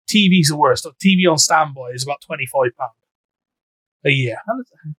TV's the worst. A TV on standby is about £25 a year.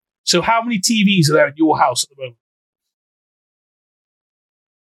 So how many TVs are there in your house at the moment?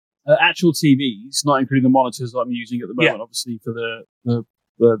 Actual TVs, not including the monitors that I'm using at the moment, obviously for the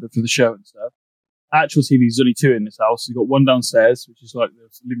show and stuff. Actual TVs, there's only 2 in this house. You've got one downstairs, which is like the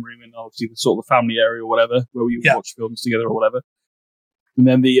living room and obviously the sort of the family area or whatever, where we watch films together or whatever. And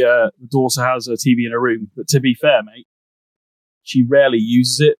then the daughter has a TV in her room. But to be fair, mate, she rarely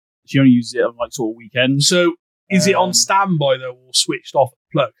uses it. She only uses it on like sort of weekends. So is it on standby though, or switched off at the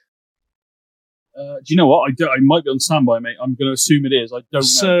plug? Do you know what? I might be on standby, mate. I'm going to assume it is. I don't know.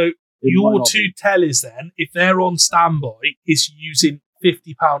 So your two tellies then, if they're on standby, is using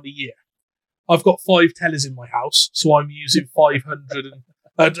 £50 a year. I've got 5 tellies in my house, so I'm using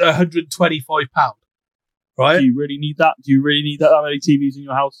 £125. Right? Do you really need that? Do you really need that many TVs in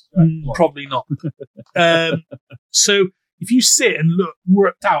your house? Probably not. So if you sit and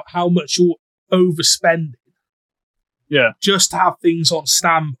worked out how much you're overspending, just to have things on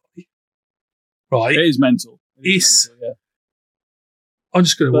standby, right? It is mental. I'm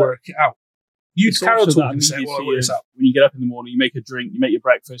just going to work it out. You carry on talking while I work this out. When you get up in the morning, you make a drink, you make your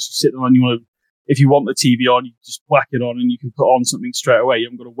breakfast, you sit there and you want to. If you want the TV on, you just whack it on and you can put on something straight away. You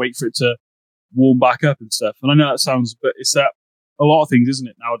haven't got to wait for it to warm back up and stuff. And I know that sounds, but it's that a lot of things, isn't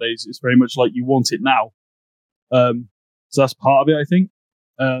it? Nowadays, it's very much like you want it now. So that's part of it, I think.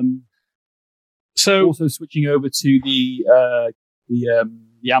 So also switching over to the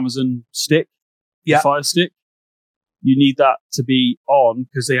Amazon stick, the Fire Stick. You need that to be on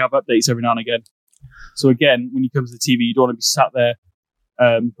because they have updates every now and again. So again, when you come to the TV, you don't want to be sat there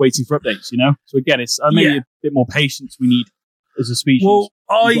waiting for updates, you know? So again, it's maybe a bit more patience we need as a species. Well,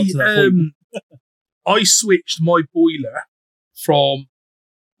 I switched my boiler from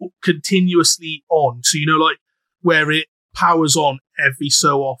continuously on. So, you know, like where it powers on every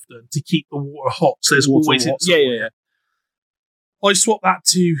so often to keep the water hot. So there's always hot. Yeah. I swapped that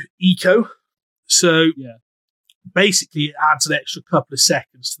to Eco. So basically it adds an extra couple of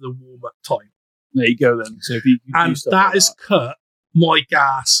seconds to the warm-up time. There you go then. So if you and that has cut my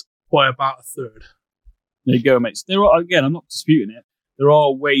gas by about a third. There you go, mate. So there are, again, I'm not disputing it. There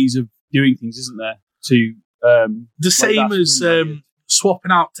are ways of doing things, isn't there? To the same as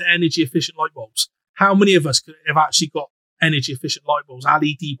swapping out to energy efficient light bulbs. How many of us have actually got energy efficient light bulbs,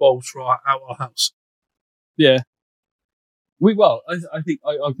 LED bulbs for our house? Yeah. I think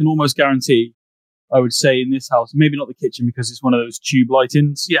I can almost guarantee. I would say in this house, maybe not the kitchen because it's one of those tube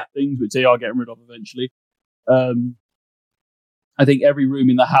lightings things, which they are getting rid of eventually. I think every room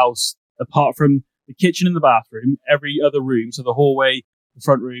in the house, apart from the kitchen and the bathroom, every other room, so the hallway, the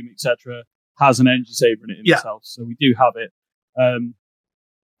front room, etc., has an energy saver in it in this house. So we do have it. And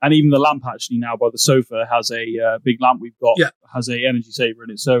even the lamp actually now by the sofa has a big lamp we've got, has a energy saver in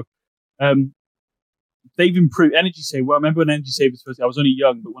it. So they've improved energy saver. Well, I remember when energy savers first, I was only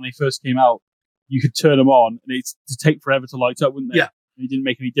young, but when they first came out, you could turn them on and it's to take forever to light up, wouldn't they? Yeah. And it didn't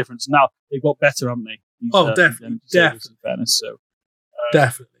make any difference. Now they've got better, haven't they? These, definitely. In fairness, so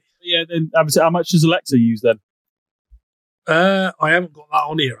definitely. Yeah. Then how much does Alexa use then? I haven't got that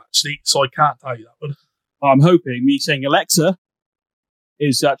on here actually, so I can't tell you that one. I'm hoping me saying Alexa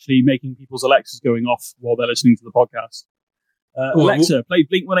is actually making people's Alexas going off while they're listening to the podcast. Alexa, play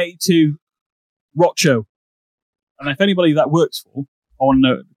Blink 182 Rock Show. And if anybody that works for, I want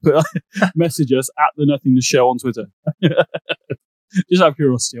to know, message us at the NothingNess Show on Twitter. Just out of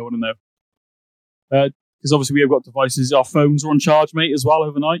curiosity, I want to know. Because obviously we have got devices. Our phones are on charge, mate, as well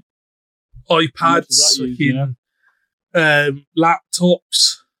overnight. iPads,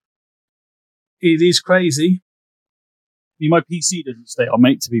 laptops. It is crazy. My PC doesn't stay on,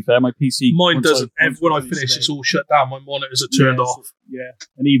 mate, to be fair. My PC... Mine doesn't. When I finish, it's all shut down. My monitors are turned off. Yeah.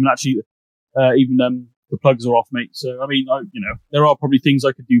 And even actually, the plugs are off, mate. So, I mean, there are probably things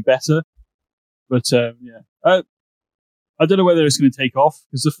I could do better. But, I don't know whether it's going to take off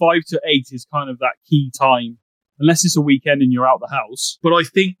because the 5 to 8 is kind of that key time. Unless it's a weekend and you're out the house. But I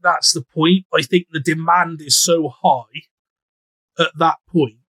think that's the point. I think the demand is so high at that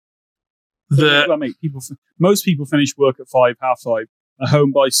point that... Well, mate, most people finish work at 5, 5:30, are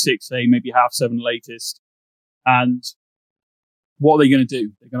home by 6, maybe 7:30 latest. And what are they going to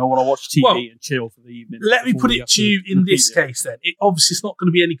do? They're going to want to watch TV and chill for the evening. Let me put it to you in this case then. Obviously, it's not going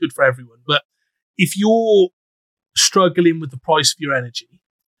to be any good for everyone, but if you're struggling with the price of your energy,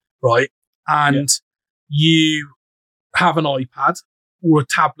 right, and you have an iPad or a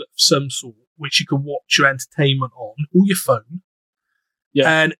tablet of some sort which you can watch your entertainment on, or your phone,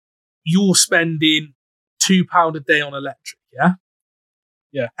 and you're spending £2 a day on electric,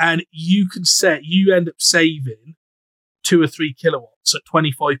 and you end up saving 2 or 3 kilowatts at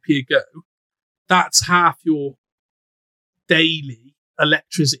 25p a go. That's half your daily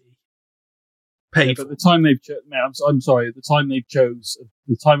electricity paid for. The time they've I'm sorry, the time they've chose,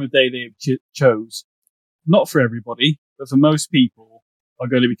 the time of day they've chose, not for everybody, but for most people, are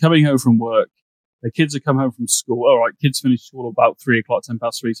going to be coming home from work. Their kids have come home from school. All right, kids finish school about 3 o'clock,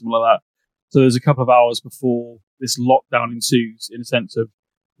 3:10, something like that. So there's a couple of hours before this lockdown ensues, in a sense of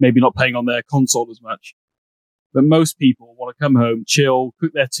maybe not playing on their console as much. But most people want to come home, chill,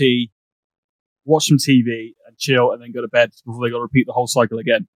 cook their tea, watch some TV, and chill, and then go to bed before they got to repeat the whole cycle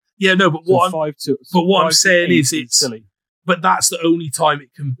again. Yeah, no, but what I'm saying is it's silly. But that's the only time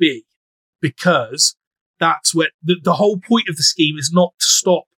it can be, because that's where the whole point of the scheme is not to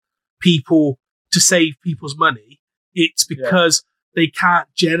stop people, to save people's money. It's because they can't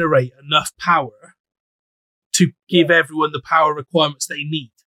generate enough power to give everyone the power requirements they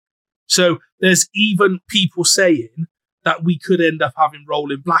need. So there's even people saying that we could end up having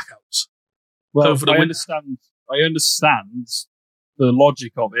rolling blackouts. Well, over the winter. I understand the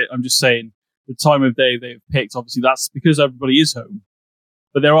logic of it. I'm just saying the time of day they've picked, obviously that's because everybody is home.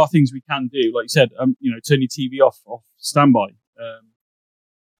 But there are things we can do, like you said, turn your TV off standby.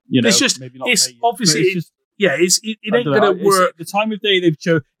 It's just, maybe not it's obviously, it ain't going to work. The time of day they've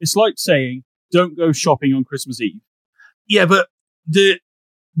chosen, it's like saying, don't go shopping on Christmas Eve. Yeah, but the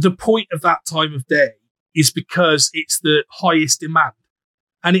point of that time of day is because it's the highest demand.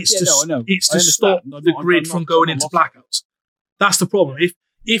 And it's to stop the grid from going into blackouts. That's the problem.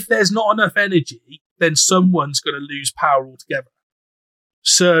 If there's not enough energy, then someone's going to lose power altogether.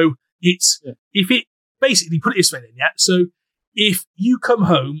 So if it basically, put it this way then, so if you come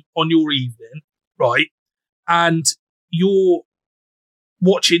home on your evening, right, and you're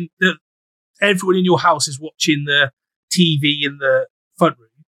watching, everyone in your house is watching the TV in the front room,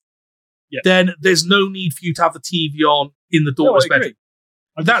 then there's no need for you to have the TV on in the daughter's bedroom.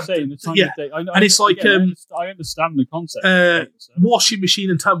 I'm just saying the time of day. And it's like, I understand the concept. Washing machine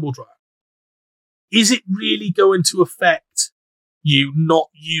and tumble dryer. Is it really going to affect you not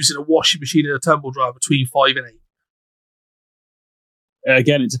using a washing machine and a tumble dryer between 5 and 8?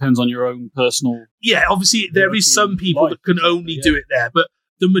 Again, it depends on your own personal. Yeah, obviously there is some people that can only do it there, but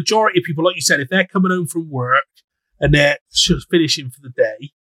the majority of people, like you said, if they're coming home from work and they're just finishing for the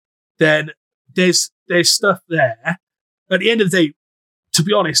day, then there's stuff there. At the end of the day, to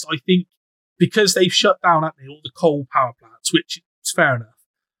be honest, I think because they've shut down, haven't they, all the coal power plants, which is fair enough,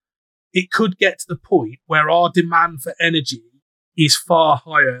 it could get to the point where our demand for energy is far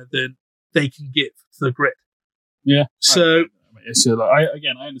higher than they can give to the grid. Yeah. So, I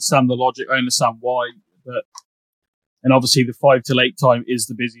understand the logic. I understand why, and obviously the 5 till 8 time is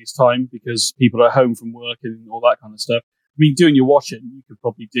the busiest time because people are home from work and all that kind of stuff. I mean, doing your washing, you could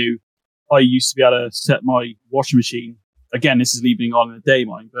probably do. I used to be able to set my washing machine. Again, this is leaving on in the day,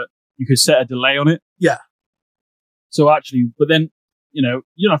 mind, but you could set a delay on it. Yeah. So actually, but then, you don't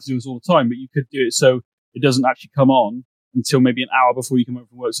have to do this all the time, but you could do it so it doesn't actually come on until maybe an hour before you come home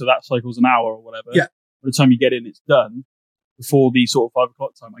from work. So that cycle's an hour or whatever. Yeah. By the time you get in, it's done before the sort of 5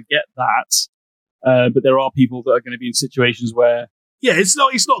 o'clock time. I get that. But there are people that are going to be in situations where. Yeah, it's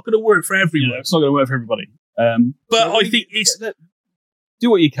not going to work for everyone. It's not going to work for everybody. But I think it's. Do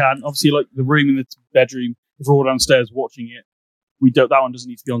what you can. Obviously, like the room in the bedroom, if we're all downstairs watching it, that one doesn't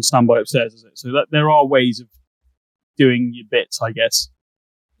need to be on standby upstairs, is it? So that there are ways of doing your bits, I guess.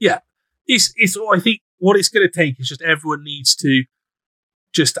 Yeah. It's I think what it's going to take is just everyone needs to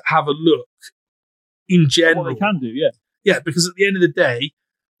just have a look in general. What they can do, yeah. Yeah, because at the end of the day,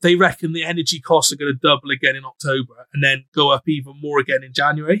 they reckon the energy costs are going to double again in October and then go up even more again in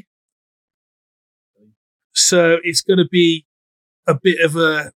January. So it's going to be a bit of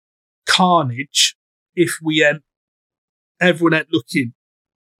a carnage if everyone ain't looking.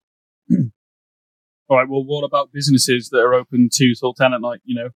 All right, well, what about businesses that are open 2 till 10 at night,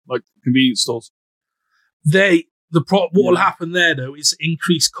 like convenience stores? What will happen there, though, is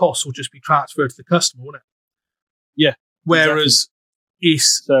increased costs will just be transferred to the customer, won't it? Yeah. Whereas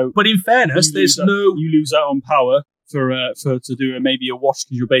but in fairness, you lose out on power to do maybe a wash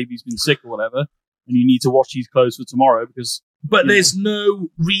because your baby's been sick or whatever, and you need to wash these clothes for tomorrow because. But there's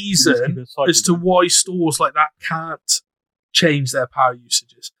no reason as to why stores like that can't change their power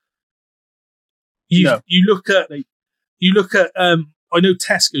usages. You look at I know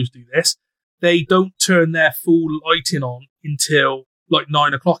Tesco's do this. They don't turn their full lighting on until like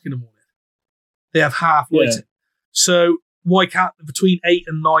 9 o'clock in the morning. They have half lighting. Yeah. So why can't between 8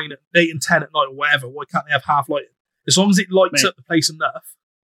 and 10 at night or whatever? Why can't they have half lighting? As long as it lights up the place enough.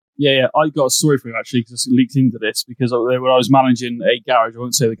 Yeah. I got a story for you actually because it leaked into this because when I was managing a garage, I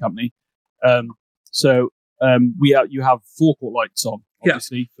won't say the company. You have forecourt lights on,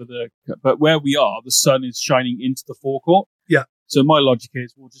 obviously but where we are, the sun is shining into the forecourt. Yeah. So my logic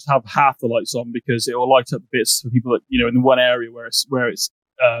is we'll just have half the lights on because it will light up bits for people that in the one area where it's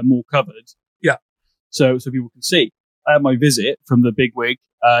more covered. Yeah. So people can see. I had my visit from the bigwig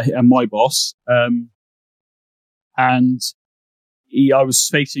and my boss, and I was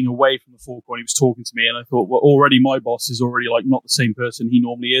facing away from the forecourt. He was talking to me, and I thought, well, already my boss is already like not the same person he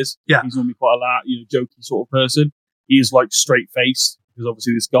normally is. Yeah, he's normally quite a loud, jokey sort of person. He is like straight faced because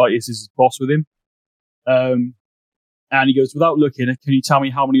obviously this guy is his boss with him. And he goes, without looking, can you tell me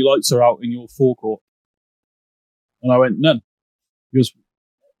how many lights are out in your forecourt? And I went, none. He goes,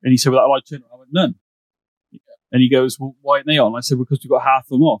 and he said, without a light turn on? I went, none. And he goes, well, why aren't they on? I said, because we've got half of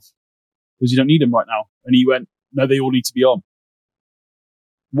them off. Because you don't need them right now. And he went, no, they all need to be on.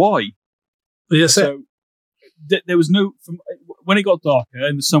 Why? Yes, so there was no, when it got darker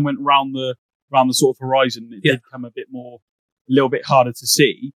and the sun went round the sort of horizon, it did become a little bit harder to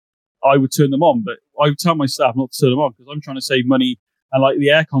see. I would turn them on, but I would tell my staff not to turn them on because I'm trying to save money. And like the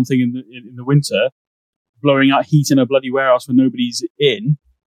aircon thing in the winter, blowing out heat in a bloody warehouse when nobody's in,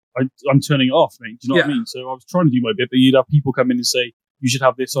 I'm turning it off, mate. Do you know what I mean? So I was trying to do my bit, but you'd have people come in and say, you should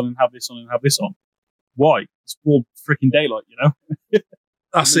have this on and have this on and have this on. Why? It's broad freaking daylight,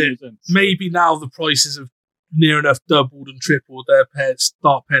 That's it. Sense. Maybe now the prices have near enough doubled and tripled.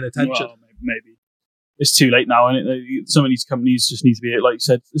 Start paying attention. Well, maybe. It's too late now, and some of these companies just need to be, like you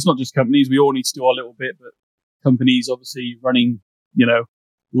said, it's not just companies. We all need to do our little bit, but companies obviously running,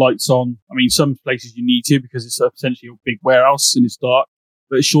 lights on. I mean, some places you need to because it's essentially a big warehouse and it's dark,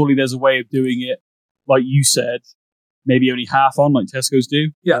 but surely there's a way of doing it, like you said, maybe only half on, like Tesco's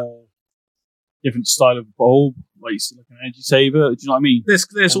do. Yeah. Or different style of bulb, like an energy saver. Do you know what I mean?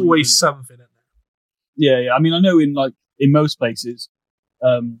 There's always something in there. Yeah. I mean, I know in most places,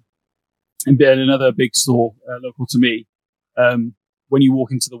 in another big store local to me, when you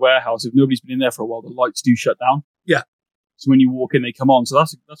walk into the warehouse, if nobody's been in there for a while, the lights do shut down. Yeah. So when you walk in, they come on. So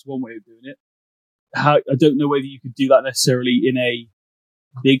that's one way of doing it. I don't know whether you could do that necessarily in a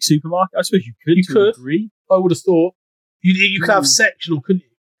big supermarket. I suppose you could. You could. Agree. I would have thought you could have sectional, couldn't you?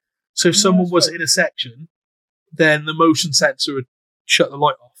 So if someone was in a section, then the motion sensor would shut the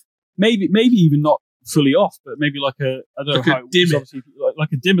light off. Maybe even not fully off, but maybe like a dimmer,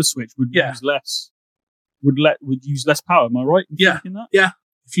 like a dimmer switch would use less. Would use less power. Am I right in thinking that? Yeah.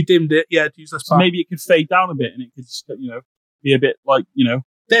 If you dimmed it, it'd use less power. So maybe it could fade down a bit, and it could just be a bit like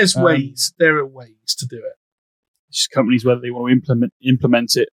There's ways. There are ways to do it. Just companies whether they want to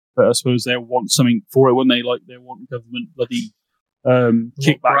implement it, but I suppose they'll want something for it when they they want government bloody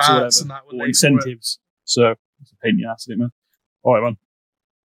kickbacks or whatever, or incentives. So it's a pain in the ass, isn't it, man? All right,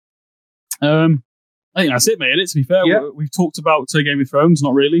 man. I think that's it, mate. To be fair, we've talked about Game of Thrones,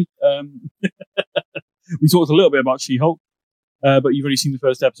 not really. We talked a little bit about She-Hulk, but you've only seen the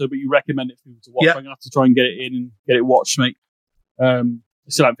first episode. But you recommend it for people to watch. I'm gonna have to try and get it in and get it watched, mate. I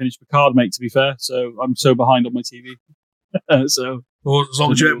still haven't finished Picard, mate. To be fair, so I'm so behind on my TV. Well, as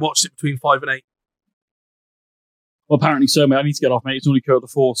long as you haven't watched it between 5 and 8. Well, apparently so, mate. I need to get off, mate. It's only quarter to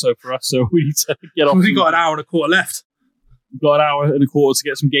 4, so for us, so we need to get off. We've got an hour and a quarter left. We've got an hour and a quarter to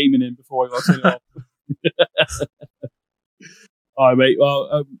get some gaming in before I got to turn it off. All right, mate.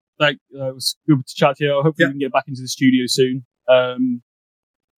 Well, it was good to chat to you. Hopefully we can get back into the studio soon. And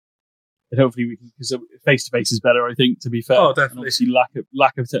hopefully we can, because face-to-face is better, I think, to be fair. Oh, definitely. And obviously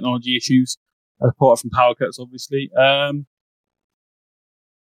lack of technology issues, apart from power cuts, obviously.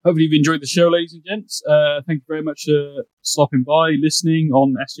 Hopefully you've enjoyed the show, ladies and gents. Thank you very much for stopping by, listening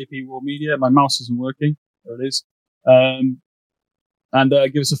on SJP World Media. My mouse isn't working. There it is. And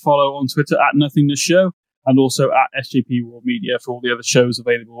give us a follow on Twitter at NothingNess Show, and also at SJP World Media for all the other shows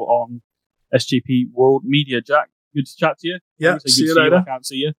available on SJP World Media. Jack, good to chat to you. Yeah, see you later. I can't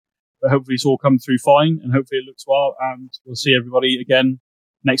see you, but hopefully it's all come through fine, and hopefully it looks well, and we'll see everybody again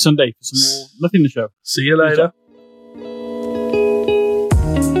next Sunday for some more NothingNess Show. See you later.